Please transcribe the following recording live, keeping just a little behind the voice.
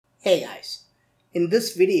Hey guys, in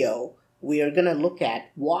this video we are going to look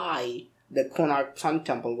at why the Konark Sun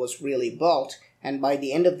Temple was really built, and by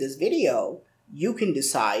the end of this video you can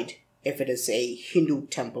decide if it is a Hindu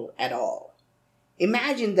temple at all.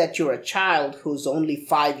 Imagine that you're a child who's only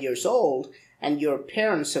 5 years old and your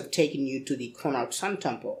parents have taken you to the Konark Sun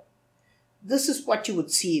Temple. This is what you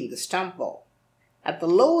would see in this temple. At the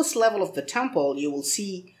lowest level of the temple you will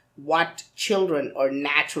see what children are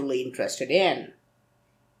naturally interested in.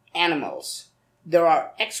 Animals. There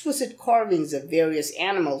are exquisite carvings of various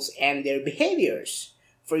animals and their behaviors.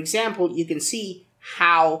 For example, you can see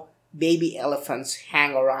how baby elephants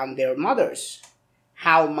hang around their mothers,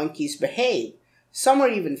 how monkeys behave. Some are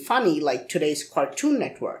even funny, like today's Cartoon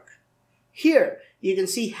Network. Here, you can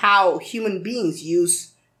see how human beings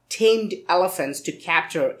use tamed elephants to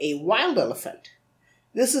capture a wild elephant.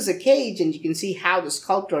 This is a cage, and you can see how the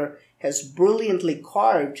sculptor has brilliantly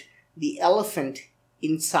carved the elephant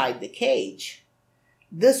inside the cage.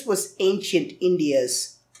 This was ancient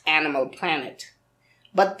India's Animal Planet.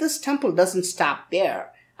 But this temple doesn't stop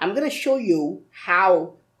there. I'm going to show you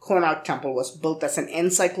how Konark Temple was built as an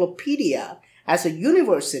encyclopedia, as a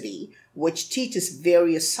university which teaches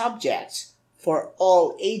various subjects for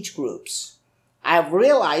all age groups. I have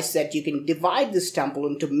realized that you can divide this temple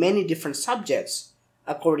into many different subjects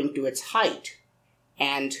according to its height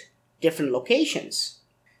and different locations.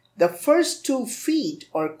 The first 2 feet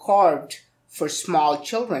are carved for small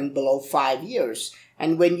children below 5 years,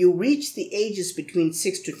 and when you reach the ages between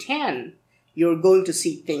 6 to 10, you're going to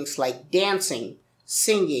see things like dancing,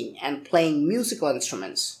 singing, and playing musical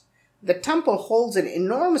instruments. The temple holds an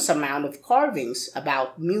enormous amount of carvings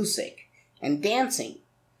about music and dancing.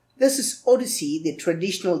 This is Odissi, the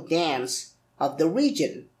traditional dance of the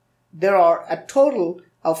region. There are a total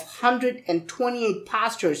of 128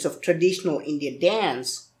 postures of traditional Indian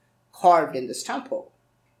dance carved in this temple.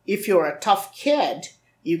 If you're a tough kid,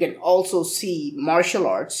 you can also see martial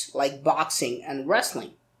arts like boxing and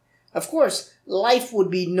wrestling. Of course, life would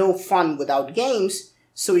be no fun without games,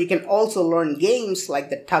 so you can also learn games like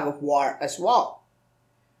the tug of war as well.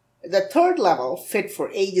 The third level, fit for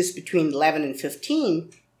ages between 11 and 15,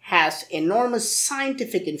 has enormous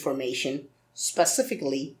scientific information,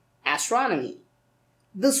 specifically astronomy.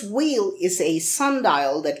 This wheel is a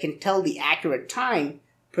sundial that can tell the accurate time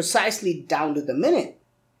precisely down to the minute.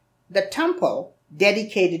 The temple,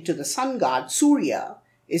 dedicated to the sun god Surya,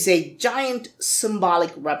 is a giant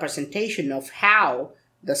symbolic representation of how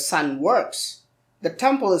the sun works. The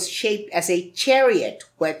temple is shaped as a chariot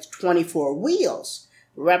with 24 wheels,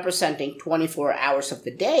 representing 24 hours of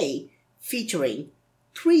the day, featuring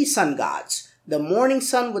 3 sun gods: the morning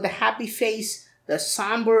sun with a happy face, the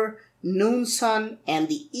somber noon sun, and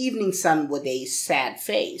the evening sun with a sad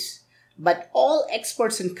face. But all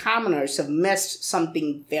experts and commoners have missed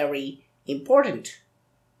something very important.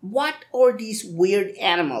 What are these weird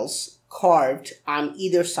animals carved on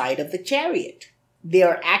either side of the chariot? They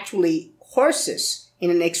are actually horses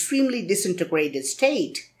in an extremely disintegrated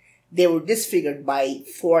state. They were disfigured by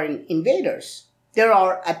foreign invaders. There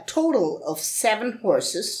are a total of 7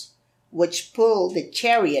 horses which pull the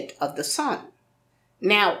chariot of the sun.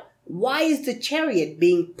 Now, why is the chariot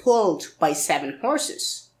being pulled by 7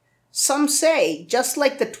 horses? Some say, just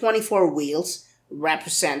like the 24 wheels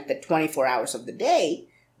represent the 24 hours of the day,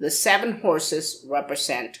 the 7 horses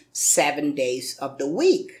represent 7 days of the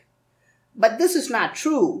week. But this is not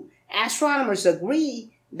true. Astronomers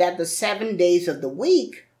agree that the 7 days of the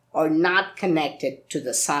week are not connected to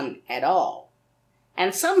the sun at all.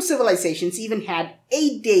 And some civilizations even had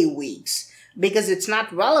 8-day weeks because it's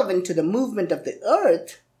not relevant to the movement of the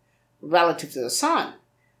earth relative to the sun.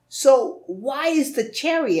 So why is the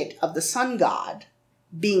chariot of the sun god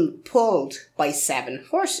being pulled by 7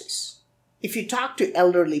 horses? If you talk to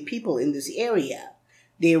elderly people in this area,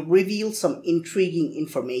 they reveal some intriguing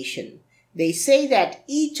information. They say that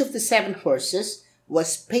each of the 7 horses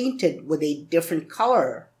was painted with a different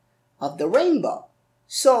color of the rainbow.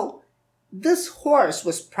 So this horse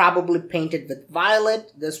was probably painted with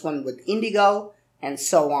violet, this one with indigo, and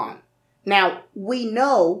so on. Now, we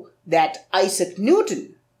know that Isaac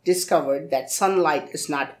Newton discovered that sunlight is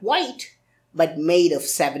not white, but made of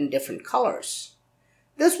 7 different colors.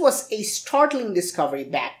 This was a startling discovery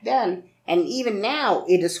back then, and even now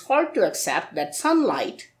it is hard to accept that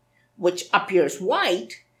sunlight, which appears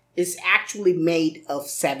white, is actually made of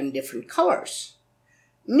 7 different colors.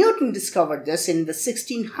 Newton discovered this in the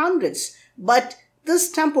 1600s, but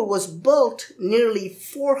this temple was built nearly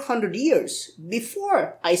 400 years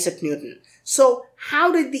before Isaac Newton. So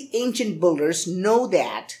how did the ancient builders know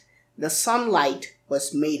that the sunlight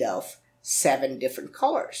was made of 7 different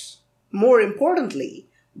colors? More importantly,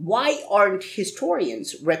 Why aren't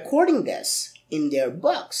historians recording this in their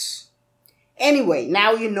books? Anyway,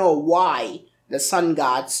 now you know why the sun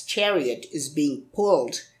god's chariot is being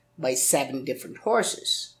pulled by 7 different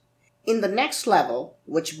horses. In the next level,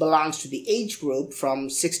 which belongs to the age group from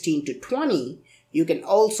 16 to 20, you can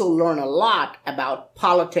also learn a lot about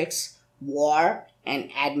politics, war, and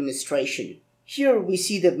administration. Here we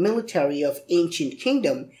see the military of ancient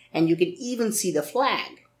kingdom, and you can even see the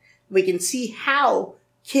flag. We can see how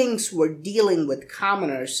kings were dealing with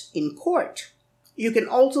commoners in court. You can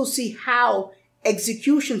also see how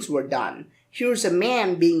executions were done. Here's a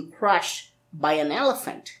man being crushed by an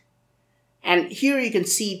elephant. And here you can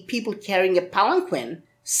see people carrying a palanquin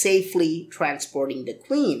safely transporting the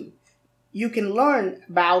queen. You can learn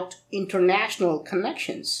about international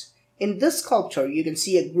connections. In this sculpture, you can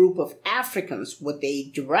see a group of Africans with a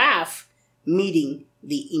giraffe meeting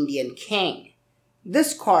the Indian king.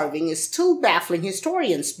 This carving is still baffling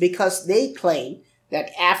historians because they claim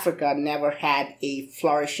that Africa never had a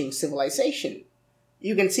flourishing civilization.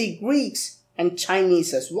 You can see Greeks and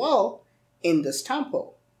Chinese as well in this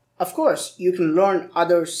temple. Of course, you can learn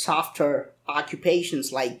other softer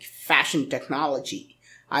occupations like fashion technology.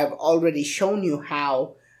 I've already shown you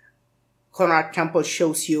how Konark Temple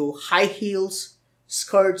shows you high heels,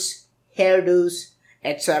 skirts, hairdos,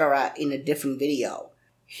 etc. in a different video.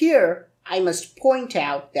 Here, I must point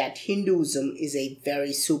out that Hinduism is a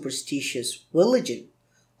very superstitious religion.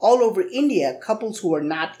 All over India, couples who are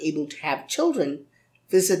not able to have children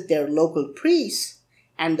visit their local priests,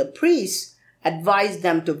 and the priests advise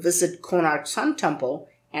them to visit Konark Sun Temple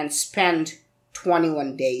and spend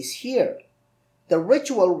 21 days here. The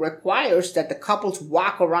ritual requires that the couples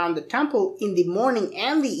walk around the temple in the morning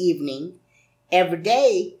and the evening every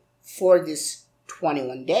day for this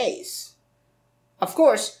 21 days. Of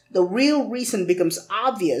course, the real reason becomes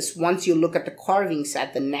obvious once you look at the carvings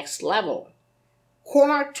at the next level.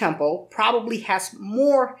 Konark Temple probably has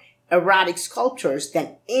more erotic sculptures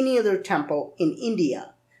than any other temple in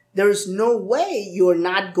India. There is no way you are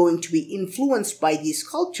not going to be influenced by these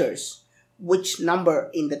sculptures, which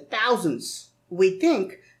number in the thousands. We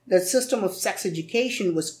think the system of sex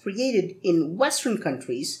education was created in Western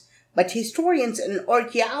countries, but historians and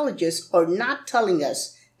archaeologists are not telling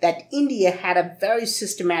us that India had a very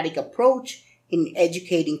systematic approach in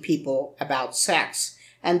educating people about sex.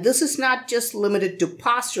 And this is not just limited to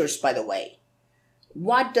postures, by the way.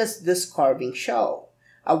 What does this carving show?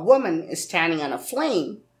 A woman is standing on a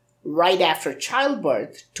flame right after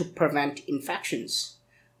childbirth to prevent infections.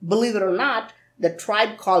 Believe it or not, the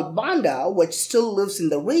tribe called Banda, which still lives in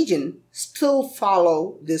the region, still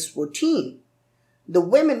follow this routine. The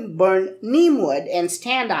women burn neem wood and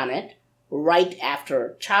stand on it right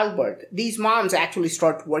after childbirth. These moms actually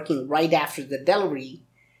start working right after the delivery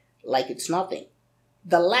like it's nothing.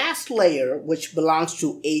 The last layer, which belongs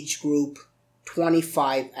to age group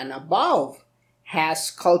 25 and above, has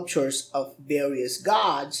sculptures of various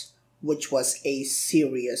gods, which was a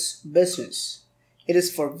serious business. It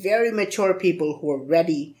is for very mature people who are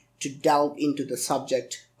ready to delve into the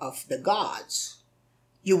subject of the gods.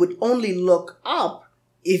 You would only look up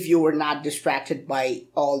if you were not distracted by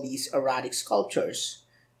all these erotic sculptures.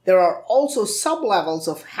 There are also sub-levels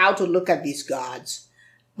of how to look at these gods,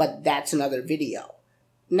 but that's another video.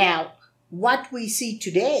 Now, what we see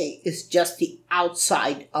today is just the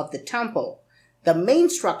outside of the temple. The main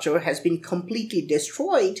structure has been completely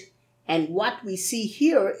destroyed, and what we see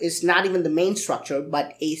here is not even the main structure,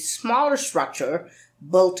 but a smaller structure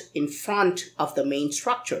built in front of the main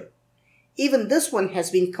structure. Even this one has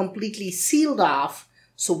been completely sealed off,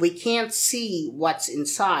 so we can't see what's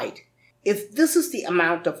inside. If this is the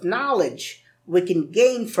amount of knowledge we can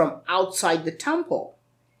gain from outside the temple,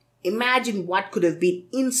 imagine what could have been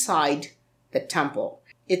inside the temple.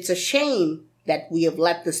 It's a shame that we have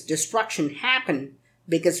let this destruction happen,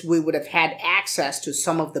 because we would have had access to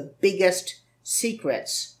some of the biggest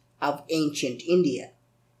secrets of ancient India.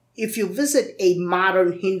 If you visit a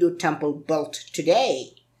modern Hindu temple built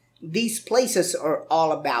today, these places are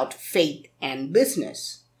all about faith and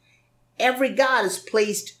business. Every god is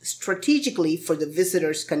placed strategically for the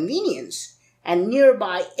visitor's convenience, and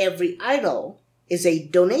nearby every idol is a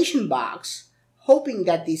donation box, hoping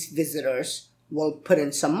that these visitors will put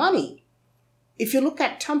in some money. If you look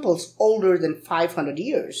at temples older than 500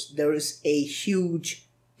 years, there is a huge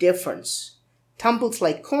difference. Temples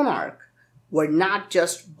like Konark were not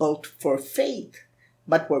just built for faith,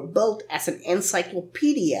 but were built as an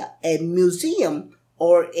encyclopedia, a museum,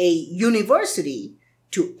 or a university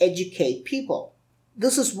to educate people.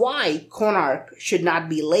 This is why Konark should not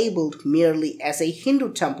be labeled merely as a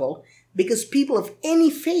Hindu temple, because people of any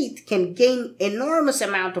faith can gain enormous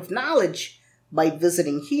amount of knowledge by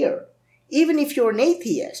visiting here. Even if you're an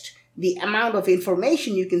atheist, the amount of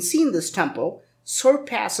information you can see in this temple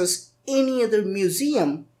surpasses any other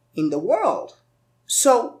museum in the world.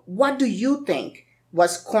 So, what do you think?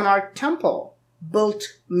 Was Konark Temple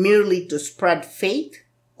built merely to spread faith,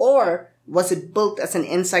 or was it built as an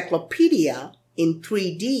encyclopedia in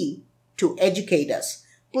 3D to educate us?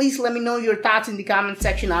 Please let me know your thoughts in the comment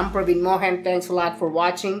section. I'm Praveen Mohan. Thanks a lot for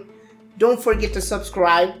watching. Don't forget to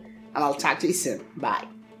subscribe, and I'll talk to you soon. Bye.